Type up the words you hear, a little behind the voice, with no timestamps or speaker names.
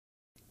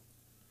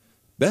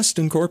Best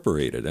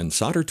Incorporated and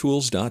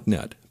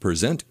SolderTools.net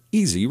present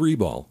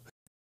EZReball.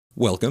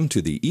 Welcome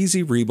to the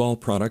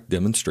EZReball product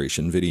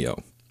demonstration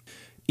video.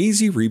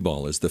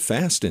 EZReball is the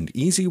fast and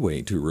easy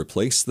way to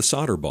replace the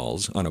solder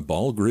balls on a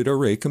ball grid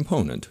array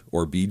component,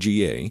 or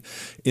BGA,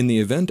 in the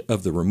event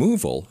of the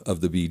removal of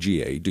the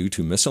BGA due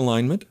to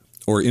misalignment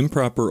or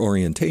improper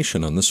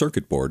orientation on the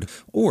circuit board,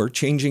 or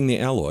changing the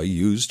alloy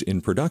used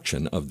in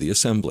production of the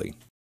assembly.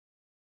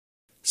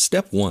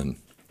 Step 1.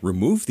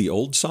 Remove the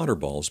old solder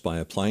balls by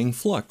applying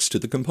flux to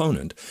the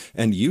component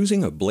and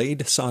using a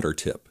blade solder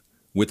tip.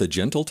 With a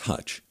gentle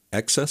touch,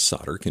 excess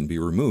solder can be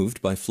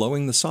removed by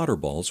flowing the solder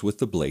balls with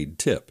the blade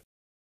tip.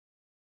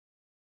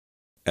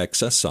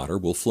 Excess solder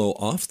will flow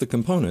off the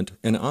component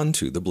and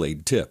onto the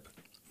blade tip.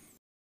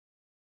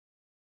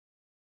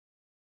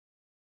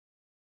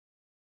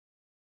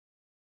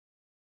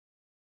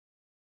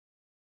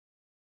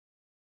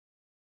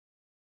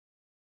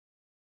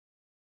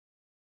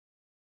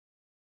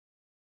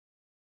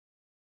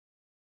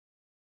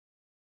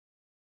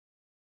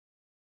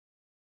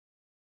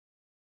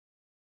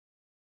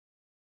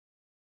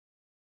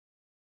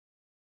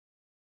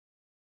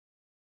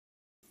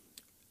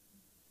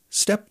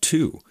 Step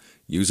 2.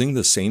 Using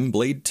the same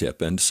blade tip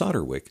and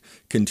solder wick,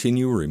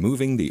 continue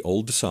removing the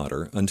old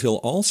solder until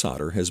all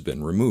solder has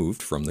been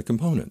removed from the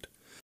component.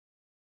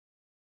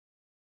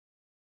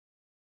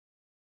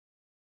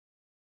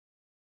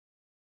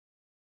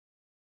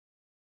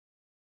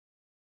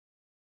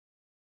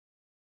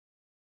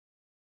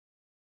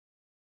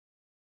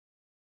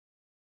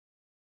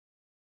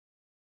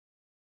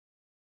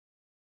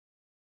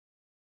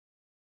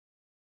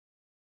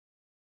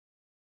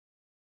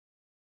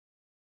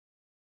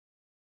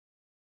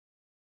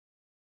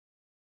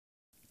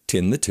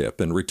 Tin the tip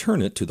and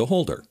return it to the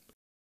holder.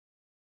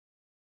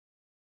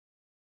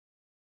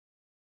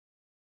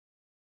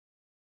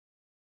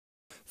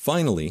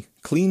 Finally,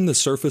 clean the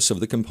surface of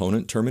the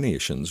component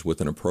terminations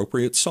with an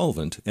appropriate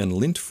solvent and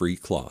lint-free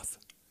cloth.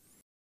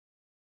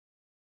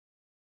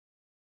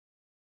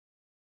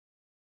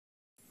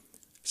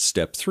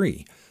 Step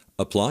 3.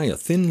 Apply a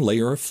thin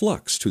layer of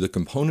flux to the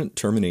component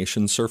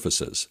termination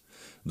surfaces.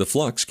 The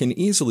flux can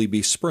easily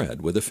be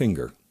spread with a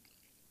finger.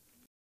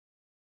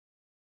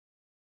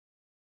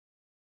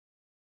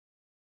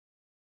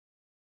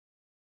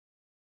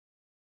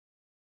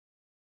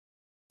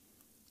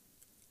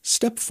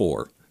 Step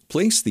 4.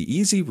 Place the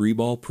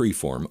EZReball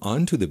preform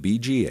onto the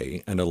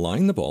BGA and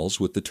align the balls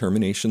with the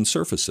termination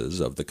surfaces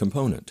of the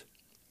component.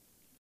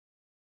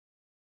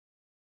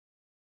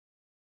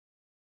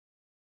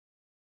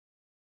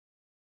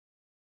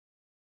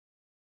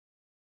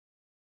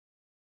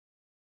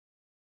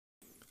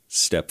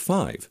 Step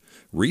 5.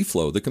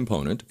 Reflow the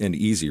component and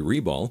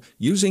EZReball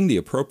using the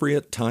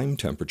appropriate time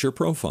temperature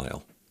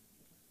profile.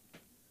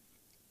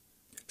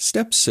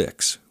 Step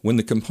 6. When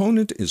the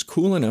component is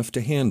cool enough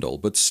to handle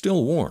but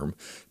still warm,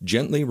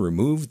 gently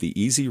remove the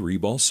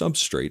EZReball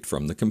substrate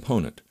from the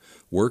component.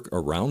 Work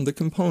around the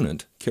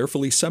component,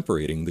 carefully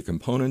separating the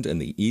component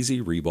and the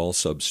EZReball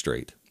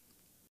substrate.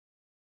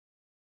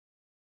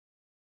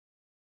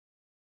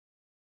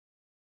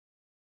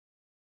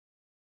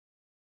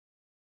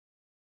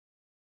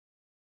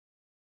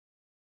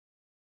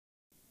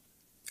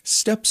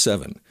 Step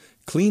 7.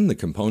 Clean the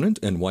component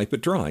and wipe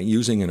it dry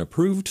using an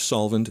approved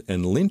solvent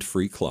and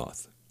lint-free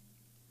cloth.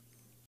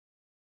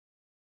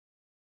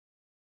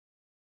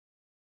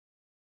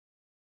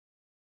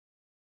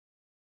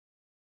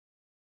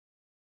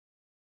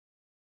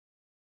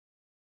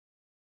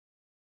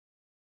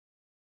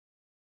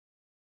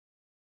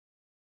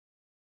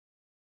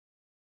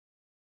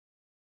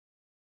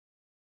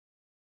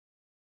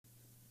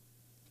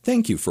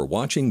 Thank you for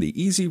watching the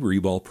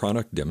EZReball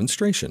product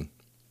demonstration.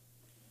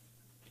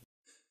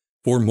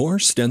 For more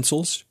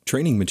stencils,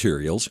 training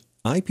materials,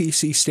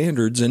 IPC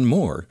standards, and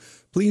more,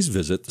 please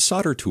visit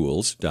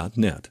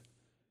SolderTools.net.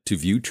 To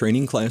view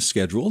training class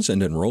schedules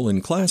and enroll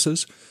in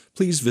classes,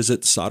 please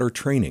visit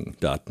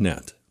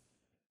SolderTraining.net.